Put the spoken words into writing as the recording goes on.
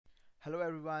Hello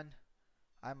everyone,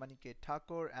 I'm Aniket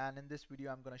Thakur, and in this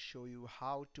video I'm going to show you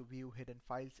how to view hidden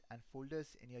files and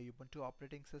folders in your Ubuntu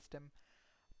operating system.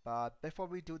 But before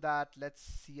we do that, let's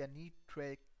see a neat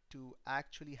trick to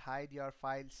actually hide your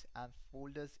files and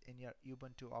folders in your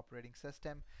Ubuntu operating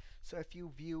system. So if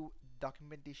you view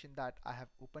documentation that I have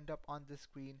opened up on the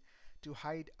screen, to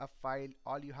hide a file,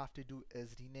 all you have to do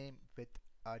is rename with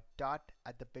a dot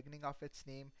at the beginning of its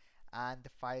name and the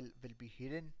file will be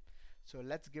hidden. So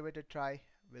let's give it a try.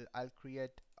 I'll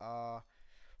create a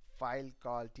file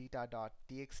called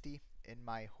data.txt in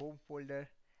my home folder,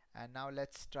 and now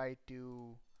let's try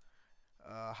to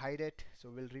hide it. So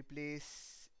we'll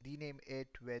rename it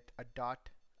with a dot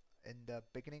in the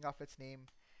beginning of its name,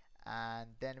 and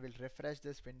then we'll refresh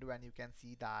this window and you can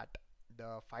see that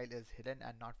the file is hidden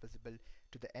and not visible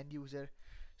to the end user.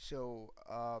 So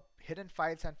hidden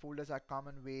files and folders are a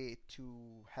common way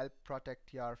to help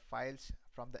protect your files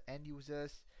from the end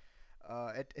users.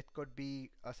 It could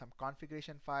be some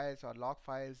configuration files or log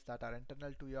files that are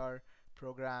internal to your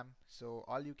program. So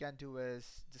all you can do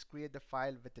is just create the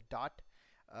file with the dot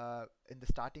in the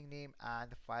starting name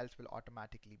and the files will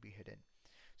automatically be hidden.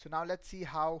 So now let's see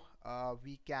how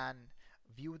we can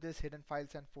view this hidden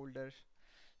files and folders.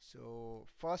 So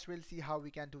first we'll see how we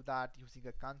can do that using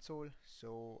a console.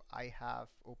 So I have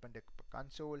opened a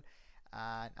console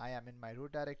and I am in my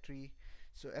root directory.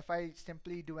 So if I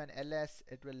simply do an ls,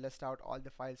 it will list out all the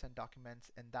files and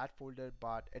documents in that folder,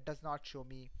 but it does not show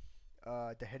me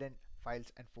the hidden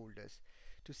files and folders.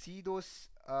 To see those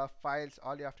files,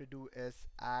 all you have to do is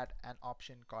add an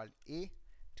option called A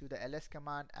to the ls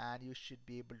command and you should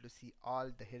be able to see all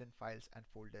the hidden files and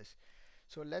folders.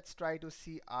 So let's try to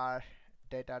see our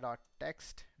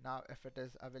data.txt now if it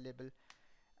is available,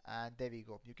 and there we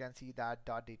go. You can see that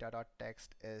 .data.txt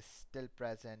is still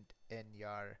present in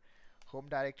your home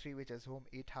directory, which is home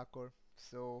 8 Hacker.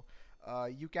 So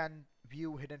you can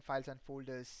view hidden files and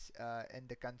folders in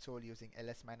the console using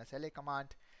ls-la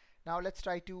command. Now let's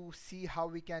try to see how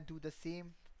we can do the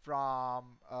same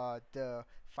from the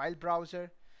file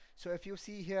browser. So if you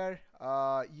see here,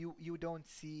 you don't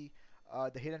see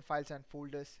the hidden files and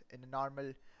folders in a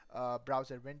normal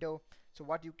browser window. So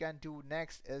what you can do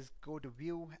next is go to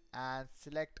view and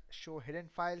select show hidden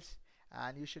files,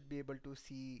 and you should be able to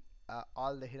see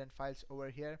all the hidden files over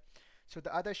here. So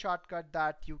the other shortcut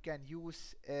that you can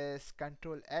use is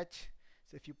Control H.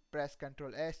 So if you press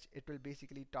Control H, it will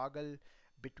basically toggle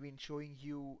between showing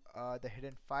you the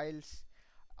hidden files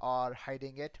or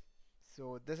hiding it.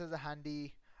 So this is a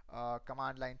handy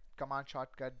command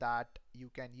shortcut that you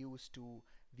can use to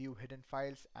view hidden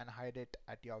files and hide it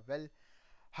at your will.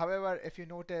 However, if you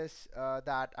notice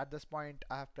that at this point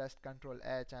I have pressed Ctrl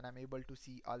H and I'm able to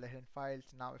see all the hidden files.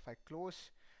 Now if I close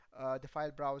the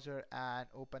file browser and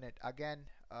open it again,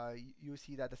 you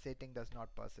see that the setting does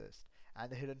not persist and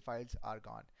the hidden files are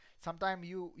gone. Sometimes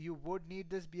you would need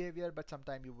this behavior, but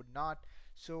sometimes you would not.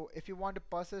 So if you want to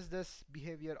persist this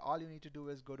behavior, all you need to do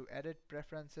is go to Edit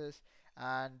Preferences,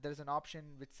 and there's an option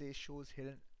which says shows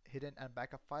hidden and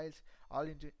backup files. All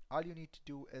you need to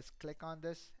do is click on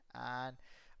this, and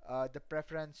the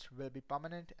preference will be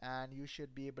permanent and you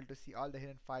should be able to see all the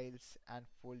hidden files and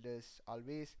folders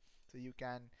always. So you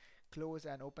can close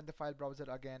and open the file browser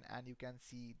again and you can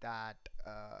see that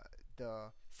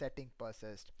the setting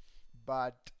persists.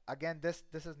 But again, this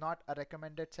is not a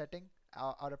recommended setting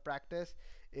or a practice.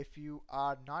 If you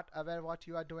are not aware what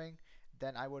you are doing,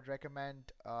 then I would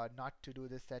recommend not to do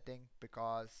this setting,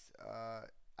 because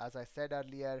as I said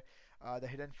earlier, the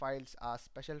hidden files are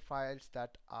special files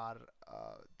that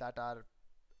are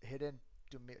hidden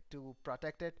to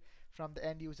protect it from the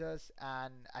end users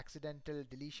and accidental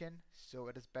deletion. So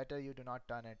it is better you do not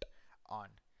turn it on.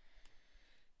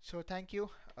 So thank you.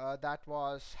 That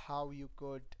was how you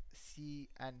could see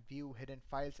and view hidden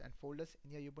files and folders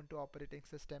in your Ubuntu operating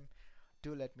system.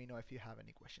 Do let me know if you have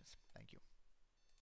any questions. Thank you.